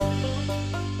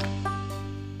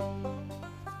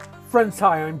Friends,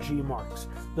 hi, I'm G. Marks.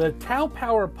 The Tao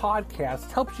Power Podcast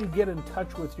helps you get in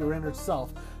touch with your inner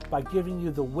self by giving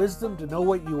you the wisdom to know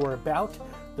what you are about,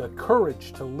 the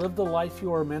courage to live the life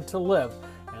you are meant to live,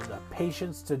 and the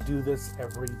patience to do this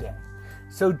every day.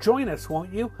 So join us,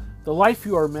 won't you? The life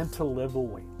you are meant to live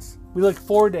awaits. We look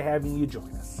forward to having you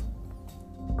join us.